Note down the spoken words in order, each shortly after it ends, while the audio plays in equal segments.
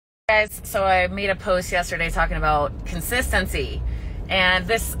Guys, so I made a post yesterday talking about consistency,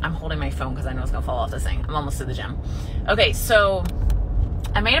 and I'm holding my phone because I know it's gonna fall off this thing. I'm almost to the gym. Okay, so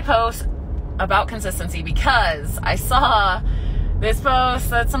I made a post about consistency because I saw this post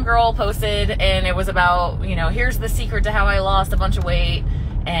that some girl posted, and it was about, here's the secret to how I lost a bunch of weight,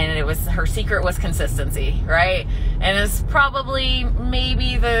 and her secret was consistency, right? And it's probably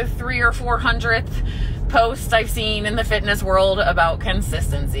maybe the 300th or 400th post I've seen in the fitness world about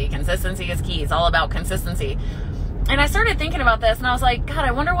consistency. Consistency is key. It's all about consistency. And I started thinking about this, and I was like, God,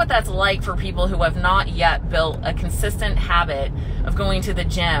 I wonder what that's like for people who have not yet built a consistent habit of going to the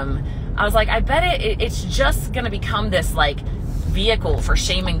gym. I was like, I bet it's just going to become this vehicle for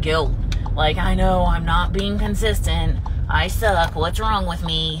shame and guilt. I know I'm not being consistent. I suck. What's wrong with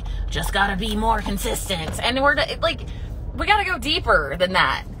me? Just got to be more consistent. And we got to go deeper than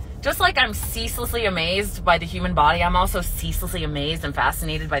that. Just like I'm ceaselessly amazed by the human body, I'm also ceaselessly amazed and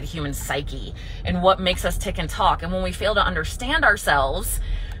fascinated by the human psyche and what makes us tick and talk. And when we fail to understand ourselves,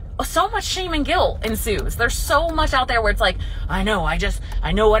 so much shame and guilt ensues. There's so much out there where it's like, I know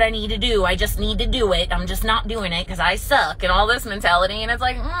what I need to do. I just need to do it. I'm just not doing it because I suck and all this mentality. And it's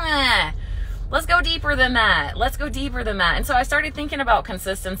like, let's go deeper than that. Let's go deeper than that. And so I started thinking about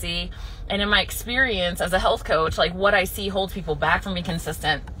consistency, and in my experience as a health coach, what I see holds people back from being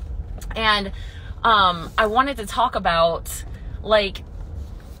consistent. And I wanted to talk about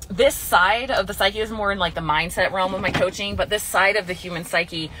this side of the psyche. Is more in the mindset realm of my coaching, but this side of the human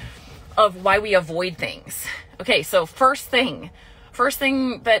psyche of why we avoid things. Okay, so first thing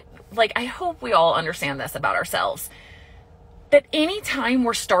that I hope we all understand this about ourselves, that anytime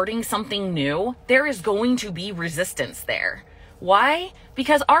we're starting something new, there is going to be resistance there. Why?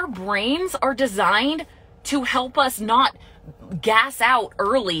 Because our brains are designed to help us not gas out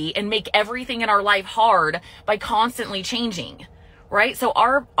early and make everything in our life hard by constantly changing, right? So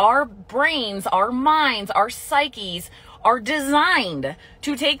our brains, our minds, our psyches are designed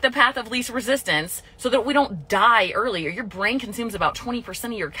to take the path of least resistance so that we don't die earlier. Your brain consumes about 20%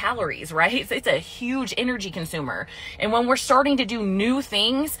 of your calories, right? It's a huge energy consumer. And when we're starting to do new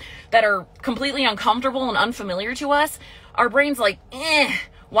things that are completely uncomfortable and unfamiliar to us, our brain's like,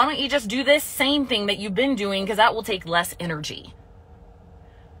 why don't you just do this same thing that you've been doing, because that will take less energy.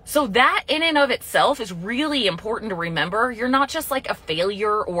 So that in and of itself is really important to remember. You're not just a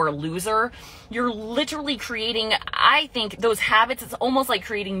failure or a loser. You're literally creating, I think, those habits. It's almost like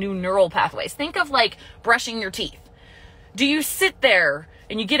creating new neural pathways. Think of brushing your teeth. Do you sit there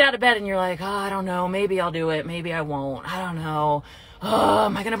and you get out of bed and you're like, oh, I don't know, maybe I'll do it, maybe I won't, I don't know. Oh,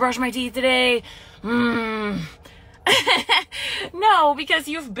 am I going to brush my teeth today? No, because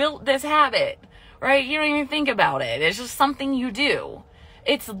you've built this habit, right? You don't even think about it. It's just something you do.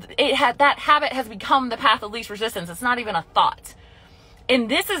 That habit has become the path of least resistance. It's not even a thought. And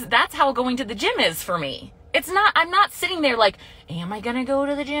that's how going to the gym is for me. I'm not sitting there am I going to go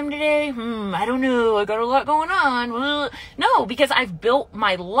to the gym today? I don't know. I got a lot going on. No, because I've built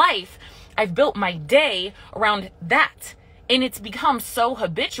my life. I've built my day around that. And it's become so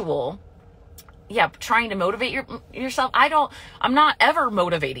habitual. Yeah, trying to motivate yourself. I'm not ever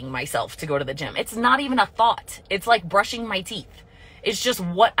motivating myself to go to the gym. It's not even a thought. It's like brushing my teeth. It's just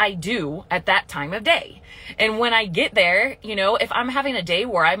what I do at that time of day. And when I get there, if I'm having a day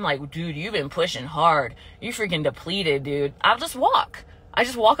where I'm like, dude, you've been pushing hard, you freaking depleted, dude, I'll just walk. I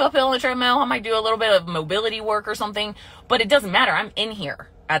just walk uphill on the treadmill. I might do a little bit of mobility work or something, but it doesn't matter. I'm in here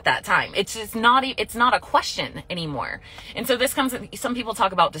at that time. It's not a question anymore. And so some people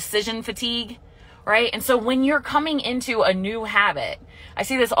talk about decision fatigue, right? And so when you're coming into a new habit, I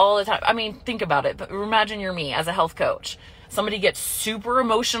see this all the time. I mean, think about it. Imagine you're me as a health coach. Somebody gets super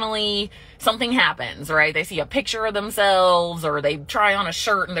emotionally, something happens, right? They see a picture of themselves, or they try on a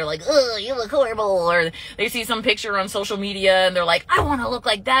shirt and they're like, oh, you look horrible. Or they see some picture on social media and they're like, I want to look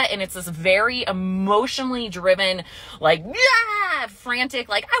like that. And it's this very emotionally driven, frantic,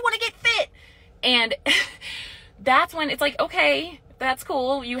 I want to get fit. And that's when it's like, okay, that's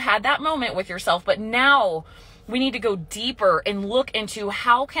cool. You had that moment with yourself, but now we need to go deeper and look into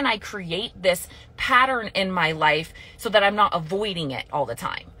how can I create this pattern in my life so that I'm not avoiding it all the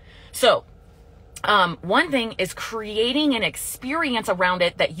time. So one thing is creating an experience around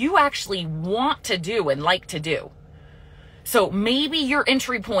it that you actually want to do and like to do. So maybe your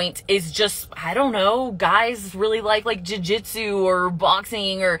entry point is just, I don't know, guys really like jiu-jitsu or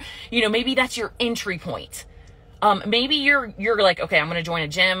boxing, or, maybe that's your entry point. Maybe you're like, okay, I'm going to join a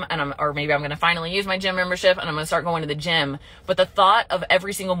gym, or maybe I'm going to finally use my gym membership and I'm going to start going to the gym. But the thought of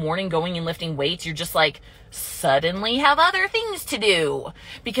every single morning going and lifting weights, you're just suddenly have other things to do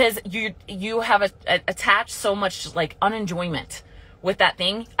because you have attached so much unenjoyment with that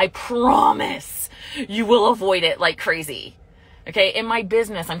thing, I promise you will avoid it like crazy. Okay. In my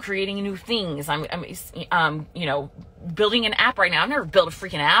business, I'm creating new things. I'm you know, building an app right now. I've never built a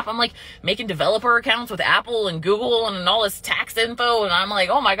freaking app. I'm like making developer accounts with Apple and Google and all this tax info. And I'm like,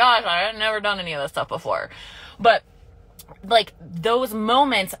 oh my gosh, I've never done any of this stuff before. But like those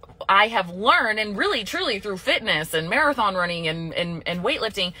moments I have learned, and really truly through fitness and marathon running and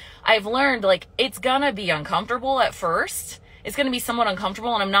weightlifting, I've learned like it's gonna be uncomfortable at first. It's going to be somewhat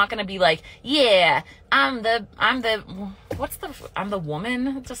uncomfortable, and I'm not going to be like, yeah, I'm the woman.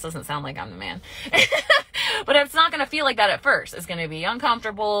 It just doesn't sound like I'm the man. But it's not going to feel like that at first. It's going to be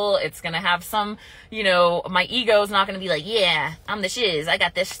uncomfortable. It's going to have some, you know, my ego is not going to be like, yeah, I'm the shiz. I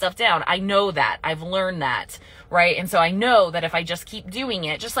got this stuff down. I know that. I've learned that. Right. And so I know that if I just keep doing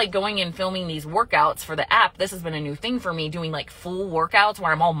it, just like going and filming these workouts for the app, this has been a new thing for me, doing like full workouts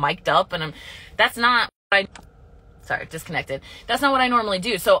where I'm all mic'd up, and that's not what sorry, disconnected. That's not what I normally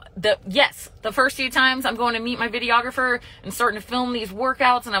do. So the first few times I'm going to meet my videographer and starting to film these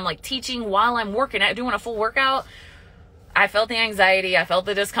workouts, and I'm like teaching while I'm working at doing a full workout. I felt the anxiety. I felt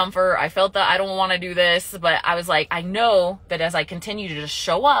the discomfort. I felt that I don't want to do this, but I was like, I know that as I continue to just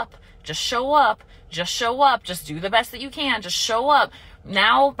show up, just do the best that you can, just show up.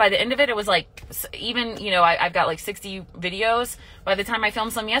 Now, by the end of it, it was like, even, you know, I've got like 60 videos. By the time I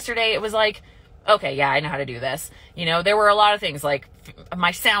filmed some yesterday, it was like, okay, yeah, I know how to do this. You know, there were a lot of things like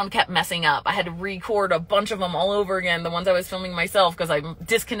my sound kept messing up. I had to record a bunch of them all over again, the ones I was filming myself, because I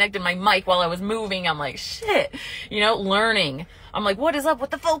disconnected my mic while I was moving. I'm like, shit, you know, learning. I'm like, what is up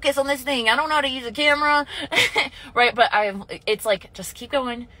with the focus on this thing? I don't know how to use a camera. Right. But it's like, just keep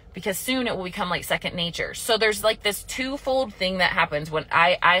going, because soon it will become like second nature. So there's like this twofold thing that happens when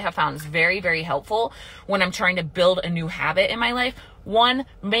I have found is very, very helpful when I'm trying to build a new habit in my life. One,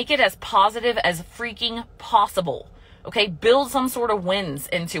 make it as positive as freaking possible. Okay. Build some sort of wins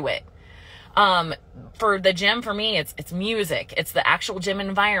into it. For the gym, for me, it's music. It's the actual gym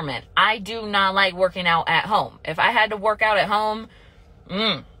environment. I do not like working out at home. If I had to work out at home,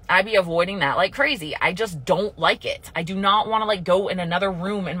 I'd be avoiding that like crazy. I just don't like it. I do not want to like go in another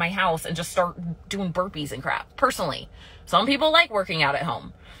room in my house and just start doing burpees and crap. Personally, some people like working out at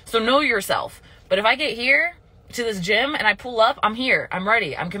home. So know yourself. But if I get here to this gym and I pull up, I'm here, I'm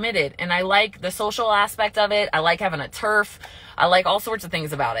ready, I'm committed. And I like the social aspect of it. I like having a turf. I like all sorts of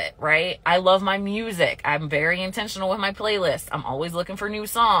things about it, right? I love my music. I'm very intentional with my playlist. I'm always looking for new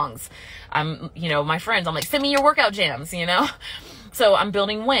songs. You know, my friends, I'm like, send me your workout jams, you know? So I'm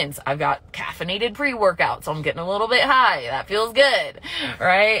building wins. I've got caffeinated pre-workout, so I'm getting a little bit high. That feels good,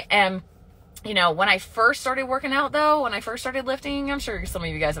 right? And you know, when I first started working out though, when I first started lifting, I'm sure some of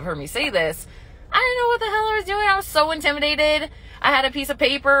you guys have heard me say this, I didn't know what the hell I was doing. I was so intimidated. I had a piece of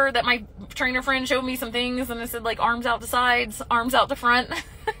paper that my trainer friend showed me some things, and it said like arms out to sides, arms out to front.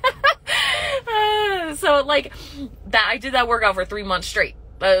 So like that, I did that workout for 3 months straight.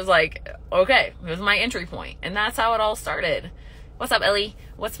 I was like, okay, it was my entry point. And that's how it all started. What's up, Ellie?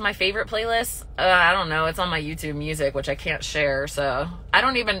 What's my favorite playlist? I don't know. It's on my YouTube Music, which I can't share. So I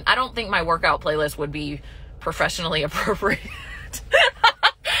don't think my workout playlist would be professionally appropriate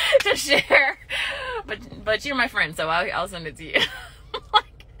to share. But you're my friend, so I'll send it to you.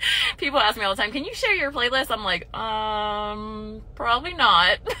 Like, people ask me all the time, can you share your playlist? I'm like, probably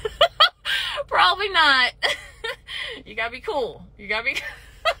not. Probably not. You gotta be cool. You gotta be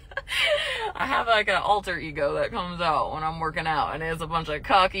I have like an alter ego that comes out when I'm working out, and it's a bunch of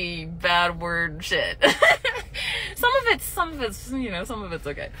cocky, bad word shit. Some of it's, you know, some of it's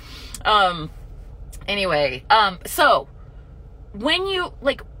okay. Anyway, so when you,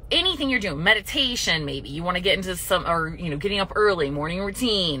 like, anything you're doing, meditation, maybe you want to get into some, or, you know, getting up early, morning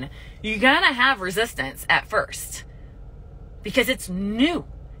routine, you're gonna have resistance at first because it's new,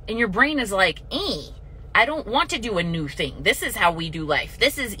 and your brain is like, I don't want to do a new thing. This is how we do life.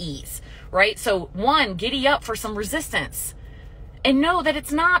 This is ease, right? So one, giddy up for some resistance, and know that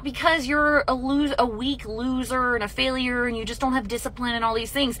it's not because you're a weak loser and a failure and you just don't have discipline and all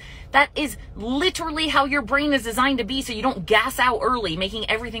these things. That is literally how your brain is designed to be, so you don't gas out early, making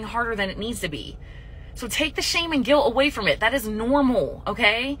everything harder than it needs to be. So take the shame and guilt away from it. That is normal,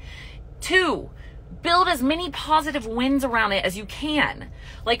 okay? 2, build as many positive wins around it as you can.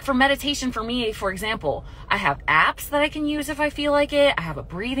 Like for meditation, for me, for example, I have apps that I can use if I feel like it. I have a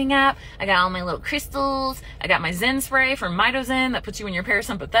breathing app. I got all my little crystals. I got my Zen spray from Mitozen that puts you in your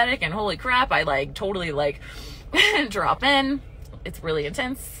parasympathetic, and holy crap, I like totally like drop in. It's really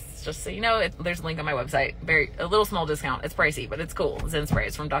intense. Just so you know, there's a link on my website. A little small discount. It's pricey, but it's cool. Zen Spray.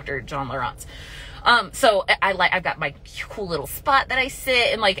 It's from Dr. John Lawrence. So I've got my cool little spot that I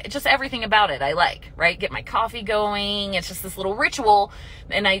sit, and like just everything about it I like, right? Get my coffee going. It's just this little ritual.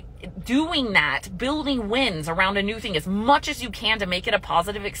 And doing that, building wins around a new thing as much as you can to make it a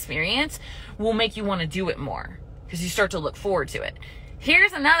positive experience will make you want to do it more because you start to look forward to it.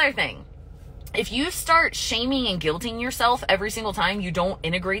 Here's another thing. If you start shaming and guilting yourself every single time you don't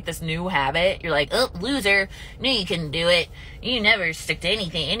integrate this new habit, you're like, oh, loser, knew you couldn't do it. You never stick to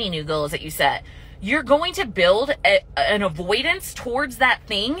anything, any new goals that you set. You're going to build an avoidance towards that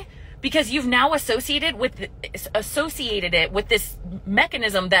thing because you've now associated it with this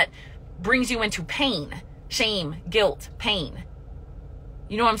mechanism that brings you into pain, shame, guilt, pain.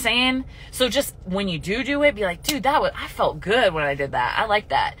 You know what I'm saying? So just when you do it, be like, dude, I felt good when I did that. I like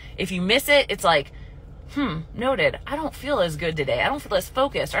that. If you miss it, it's like, noted. I don't feel as good today. I don't feel as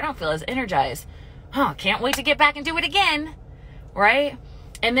focused, or I don't feel as energized. Can't wait to get back and do it again. Right?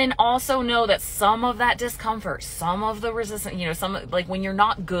 And then also know that some of that discomfort, some of the resistance, like when you're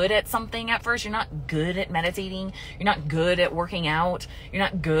not good at something at first, you're not good at meditating, you're not good at working out, you're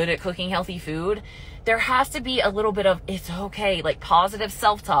not good at cooking healthy food. There has to be a little bit of, it's okay, like positive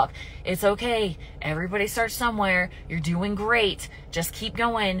self-talk. It's okay. Everybody starts somewhere. You're doing great. Just keep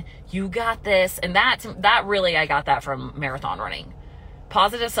going. You got this. And that really, I got that from marathon running.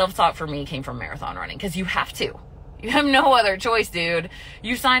 Positive self-talk for me came from marathon running because you have to. You have no other choice, dude.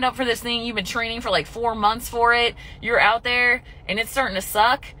 You signed up for this thing. You've been training for like 4 months for it. You're out there and it's starting to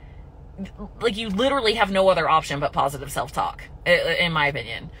suck. Like you literally have no other option but positive self-talk, in my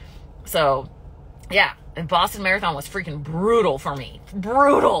opinion. So yeah, and Boston Marathon was freaking brutal for me.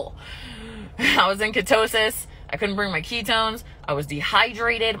 Brutal. I was in ketosis. I couldn't bring my ketones. I was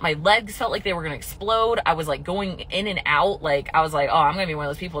dehydrated. My legs felt like they were going to explode. I was like going in and out. Like I was like, oh, I'm going to be one of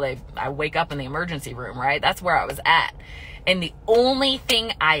those people that I wake up in the emergency room, right? That's where I was at. And the only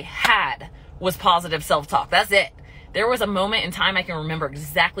thing I had was positive self-talk. That's it. There was a moment in time I can remember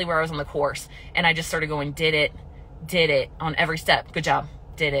exactly where I was on the course. And I just started going, did it on every step. Good job.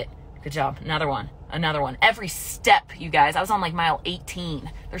 Did it. Good job. Another one. Every step, you guys. I was on like mile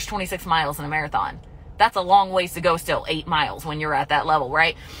 18. There's 26 miles in a marathon. That's a long ways to go still, 8 miles when you're at that level,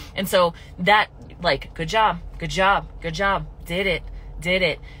 right? And so that, like, good job, did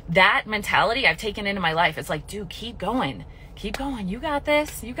it. That mentality I've taken into my life. It's like, dude, keep going. You got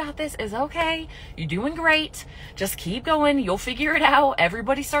this. It's okay. You're doing great. Just keep going. You'll figure it out.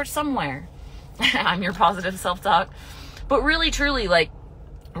 Everybody starts somewhere. I'm your positive self-talk. But really, truly, like,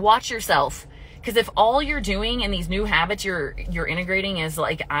 watch yourself. Because if all you're doing in these new habits you're integrating is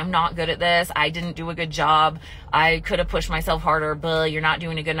like, I'm not good at this, I didn't do a good job, I could have pushed myself harder, but you're not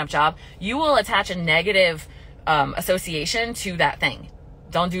doing a good enough job, you will attach a negative association to that thing.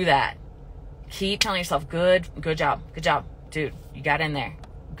 Don't do that. Keep telling yourself, good job, dude, you got in there,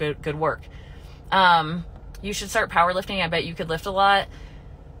 good work. You should start powerlifting. I bet you could lift a lot.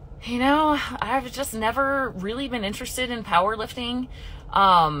 I've just never really been interested in powerlifting.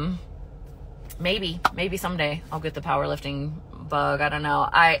 Maybe someday I'll get the powerlifting bug. I don't know.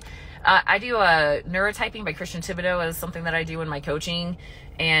 I do a neurotyping by Christian Thibodeau as something that I do in my coaching,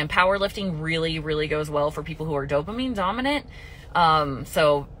 and powerlifting really, really goes well for people who are dopamine dominant.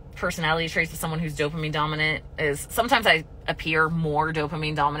 So personality traits of someone who's dopamine dominant is, sometimes I appear more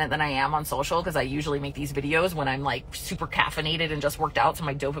dopamine dominant than I am on social because I usually make these videos when I'm like super caffeinated and just worked out, so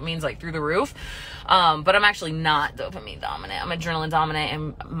my dopamine's like through the roof. But I'm actually not dopamine dominant. I'm adrenaline dominant,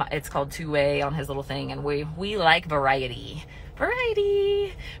 and it's called 2A on his little thing, and we like variety.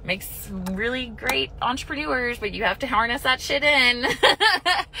 Variety makes really great entrepreneurs, but you have to harness that shit in.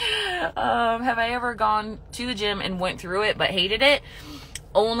 Have I ever gone to the gym and went through it but hated it?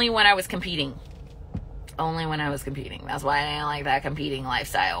 Only when I was competing. That's why I didn't like that competing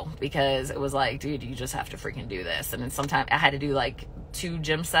lifestyle, because it was like, dude, you just have to freaking do this. And then sometimes I had to do like 2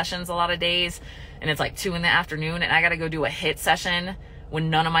 gym sessions a lot of days, and it's like 2 in the afternoon, and I got to go do a HIIT session when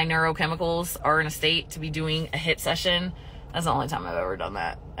none of my neurochemicals are in a state to be doing a HIIT session. That's the only time I've ever done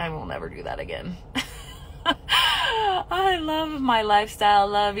that. I will never do that again. I love my lifestyle.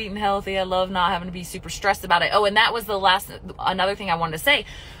 I love eating healthy. I love not having to be super stressed about it. Oh, and that was another thing I wanted to say.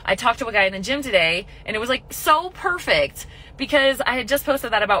 I talked to a guy in the gym today, and it was like so perfect, because I had just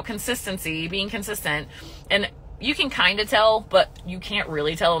posted that about consistency, being consistent. And you can kind of tell, but you can't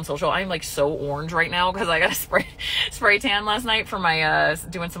really tell on social. I'm like so orange right now because I got a spray tan last night for my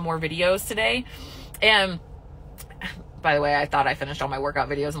doing some more videos today. And by the way, I thought I finished all my workout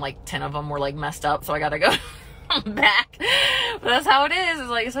videos, and like 10 of them were like messed up, so I gotta go back. But that's how it is. It's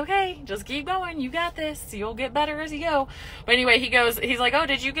like, it's okay. Just keep going. You got this. You'll get better as you go. But anyway, he's like, oh,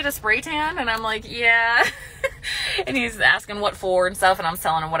 did you get a spray tan? And I'm like, yeah. And he's asking what for and stuff. And I'm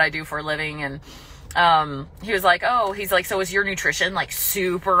telling him what I do for a living. And he was like, oh, he's like, so is your nutrition like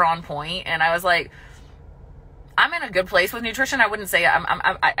super on point? And I was like, I'm in a good place with nutrition. I wouldn't say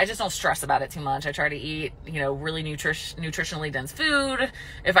I just don't stress about it too much. I try to eat, really nutritionally dense food.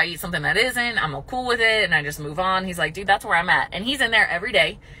 If I eat something that isn't, I'm cool with it and I just move on. He's like, dude, that's where I'm at. And he's in there every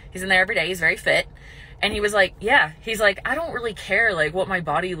day. He's very fit. And he was like, yeah, he's like, I don't really care like what my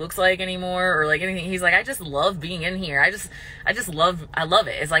body looks like anymore or like anything. He's like, I just love being in here. I love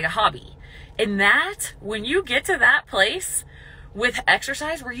it. It's like a hobby. And that, when you get to that place with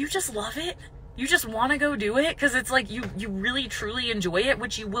exercise where you just love it, you just want to go do it because it's like you really truly enjoy it,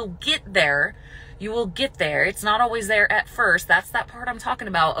 which you will get there. You will get there. It's not always there at first. That's that part I'm talking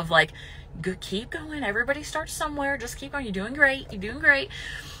about of like, keep going. Everybody starts somewhere. Just keep going. You're doing great. You're doing great.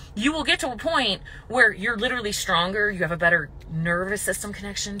 You will get to a point where you're literally stronger. You have a better nervous system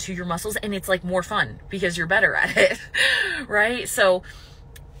connection to your muscles and it's like more fun because you're better at it, right? So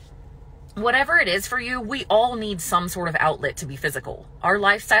whatever it is for you, we all need some sort of outlet to be physical. Our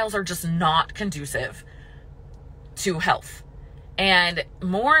lifestyles are just not conducive to health. And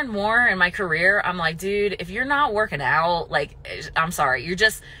more in my career, I'm like, dude, if you're not working out, like, I'm sorry, you're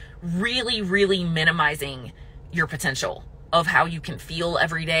just really, really minimizing your potential of how you can feel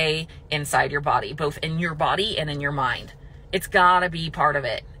every day inside your body, both in your body and in your mind. It's gotta be part of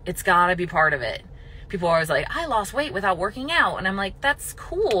it. It's gotta be part of it. People are always like, I lost weight without working out. And I'm like, that's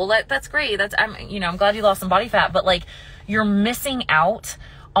cool. That's great. I'm glad you lost some body fat, but like you're missing out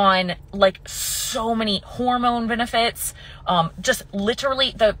on like so many hormone benefits. Just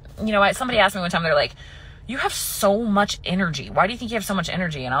literally somebody asked me one time, they're like, you have so much energy. Why do you think you have so much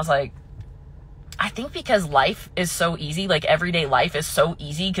energy? And I was like, I think because life is so easy, like everyday life is so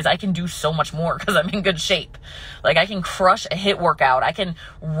easy because I can do so much more because I'm in good shape. Like I can crush a HIIT workout. I can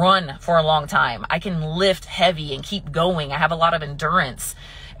run for a long time. I can lift heavy and keep going. I have a lot of endurance.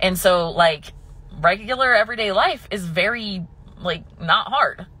 And so like regular everyday life is very like not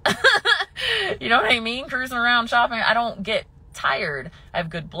hard. You know what I mean? Cruising around shopping. I don't get tired. I have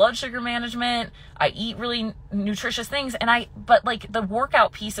good blood sugar management. I eat really nutritious things. But like the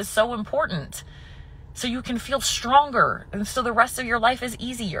workout piece is so important. So you can feel stronger. And so the rest of your life is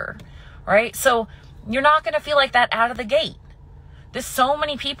easier, right? So you're not going to feel like that out of the gate. There's so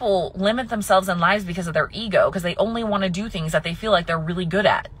many people limit themselves in lives because of their ego, because they only want to do things that they feel like they're really good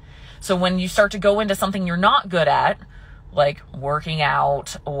at. So when you start to go into something you're not good at, like working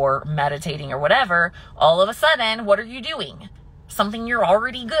out or meditating or whatever, all of a sudden, what are you doing? Something you're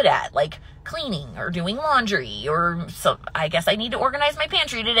already good at, like cleaning or doing laundry, or so I guess I need to organize my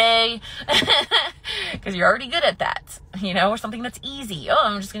pantry today because you're already good at that, or something that's easy. Oh,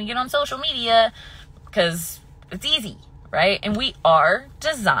 I'm just going to get on social media because it's easy, right? And we are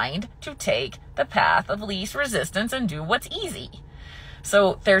designed to take the path of least resistance and do what's easy.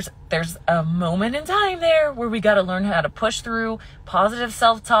 So there's a moment in time there where we got to learn how to push through positive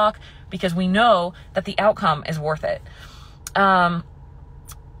self-talk because we know that the outcome is worth it.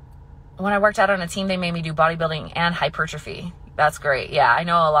 When I worked out on a team, they made me do bodybuilding and hypertrophy. That's great. Yeah, I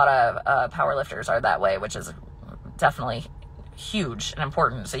know a lot of power lifters are that way, which is definitely huge and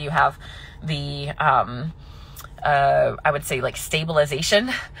important. So you have the, I would say like stabilization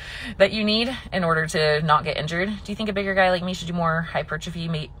that you need in order to not get injured. Do you think a bigger guy like me should do more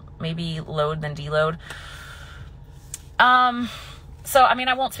hypertrophy, maybe load than deload? So,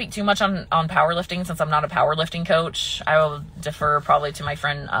 I won't speak too much on powerlifting since I'm not a powerlifting coach. I will defer probably to my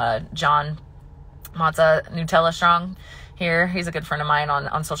friend, John Mazza, Nutella Strong here. He's a good friend of mine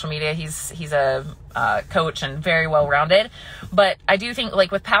on social media. He's a coach and very well-rounded. But I do think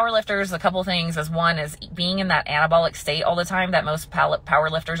like with powerlifters, a couple things is one is being in that anabolic state all the time that most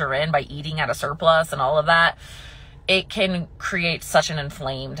powerlifters are in by eating at a surplus and all of that. It can create such an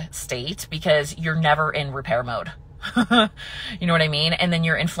inflamed state because you're never in repair mode. You know what I mean? And then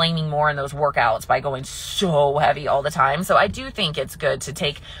you're inflaming more in those workouts by going so heavy all the time. So I do think it's good to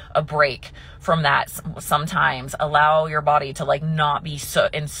take a break from that sometimes. Allow your body to like not be so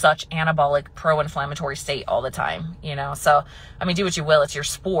in such anabolic pro-inflammatory state all the time, So, do what you will. It's your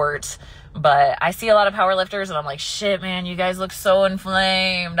sport. But I see a lot of power lifters and I'm like, shit, man, you guys look so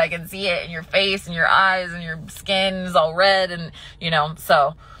inflamed. I can see it in your face and your eyes and your skin is all red and,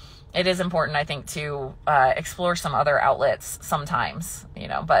 so it is important, I think, to explore some other outlets sometimes,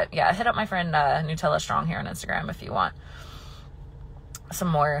 but yeah, hit up my friend Nutella Strong here on Instagram if you want some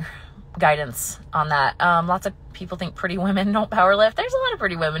more guidance on that. Lots of people think pretty women don't power lift. There's a lot of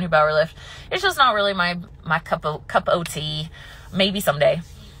pretty women who power lift. It's just not really my cup of tea. Maybe someday.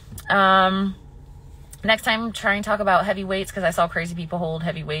 Next time, try and talk about heavy weights, because I saw crazy people hold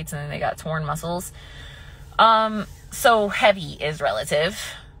heavy weights and then they got torn muscles. So heavy is relative,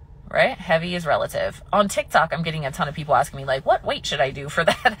 right? Heavy is relative. On TikTok, I'm getting a ton of people asking me, like, what weight should I do for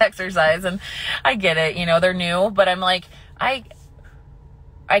that exercise? And I get it, you know, they're new, but I'm like, I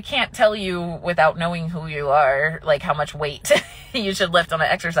can't tell you without knowing who you are, like, how much weight you should lift on an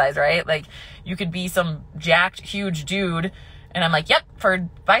exercise, right? Like, you could be some jacked, huge dude, and I'm like, yep, for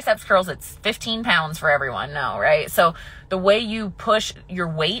biceps curls, it's 15 pounds for everyone. No, right? So the way you push your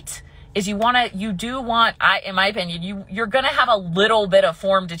weight is in my opinion, you're going to have a little bit of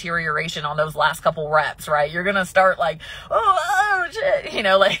form deterioration on those last couple reps, right? You're going to start like, oh, shit, you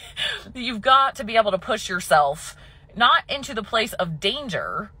know, like, you've got to be able to push yourself not into the place of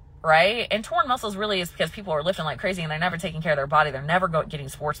danger, right? And torn muscles really is because people are lifting like crazy and they're never taking care of their body. They're never getting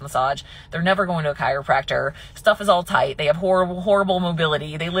sports massage. They're never going to a chiropractor. Stuff is all tight. They have horrible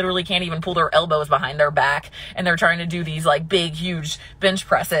mobility. They literally can't even pull their elbows behind their back, and they're trying to do these like big, huge bench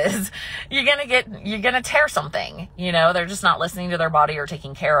presses. You're going to tear something, you know? They're just not listening to their body or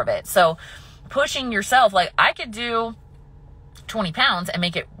taking care of it. So pushing yourself, like, I could do 20 pounds and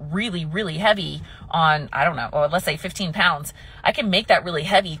make it really, really heavy on, I don't know, or let's say 15 pounds. I can make that really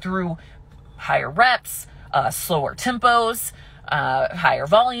heavy through higher reps, slower tempos, higher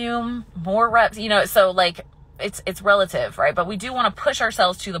volume, more reps, you know, so like it's relative, right? But we do want to push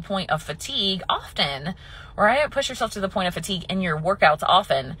ourselves to the point of fatigue often, right? Push yourself to the point of fatigue in your workouts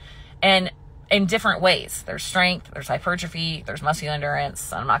often, and in different ways. There's strength, there's hypertrophy, there's muscular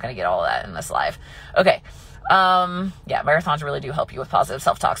endurance. I'm not going to get all of that in this live. Okay. Yeah, marathons really do help you with positive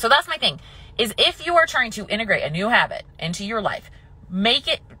self-talk. So that's my thing, is if you are trying to integrate a new habit into your life,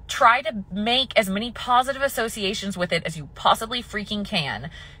 try to make as many positive associations with it as you possibly freaking can.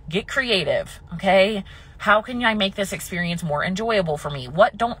 Get creative, okay? How can I make this experience more enjoyable for me?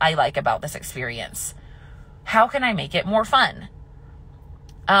 What don't I like about this experience? How can I make it more fun?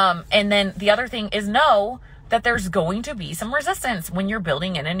 And then the other thing is know that there's going to be some resistance when you're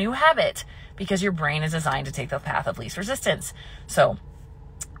building in a new habit, because your brain is designed to take the path of least resistance. So,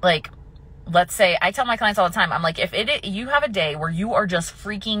 like, let's say, I tell my clients all the time, I'm like, if you have a day where you are just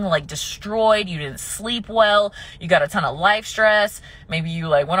freaking like destroyed, you didn't sleep well, you got a ton of life stress, maybe you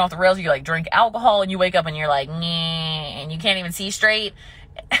like went off the rails, you like drink alcohol, and you wake up and you're like, nah, and you can't even see straight.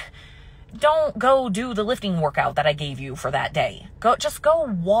 Don't go do the lifting workout that I gave you for that day. Just go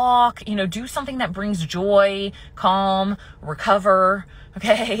walk, you know, do something that brings joy, calm, recover,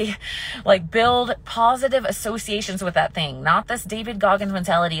 okay? Like, build positive associations with that thing. Not this David Goggins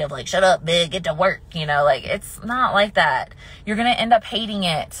mentality of like, shut up, big, get to work, you know, like, it's not like that. You're going to end up hating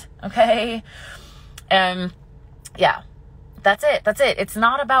it, okay? And yeah, that's it. It's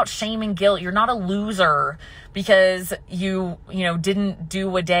not about shame and guilt. You're not a loser because you didn't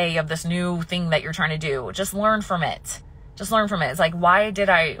do a day of this new thing that you're trying to do. Just learn from it. It's like, why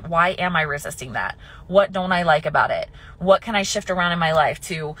am I resisting that? What don't I like about it? What can I shift around in my life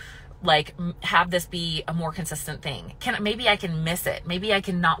to like have this be a more consistent thing? Maybe I can miss it. Maybe I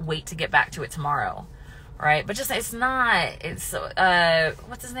can not wait to get back to it tomorrow. Right? But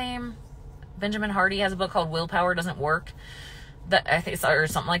what's his name? Benjamin Hardy has a book called Willpower Doesn't Work. That I think, or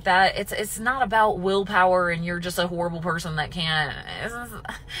something like that. It's not about willpower and you're just a horrible person that can't.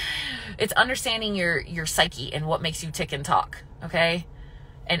 It's understanding your psyche and what makes you tick and talk, okay?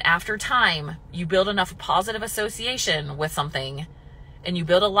 And after time, you build enough positive association with something, and you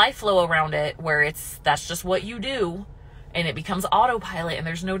build a life flow around it where that's just what you do, and it becomes autopilot, and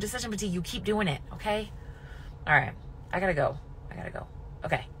there's no decision fatigue. You keep doing it, okay? All right, I gotta go.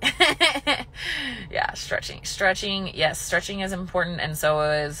 Okay. Yeah, stretching. Yes, stretching is important. And so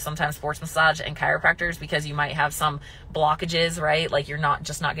is sometimes sports massage and chiropractors, because you might have some blockages, right? Like you're not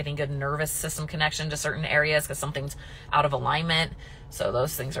getting good nervous system connection to certain areas because something's out of alignment. So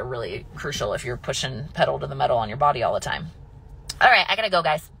those things are really crucial if you're pushing pedal to the metal on your body all the time. All right, I gotta go,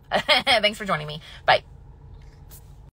 guys. Thanks for joining me. Bye.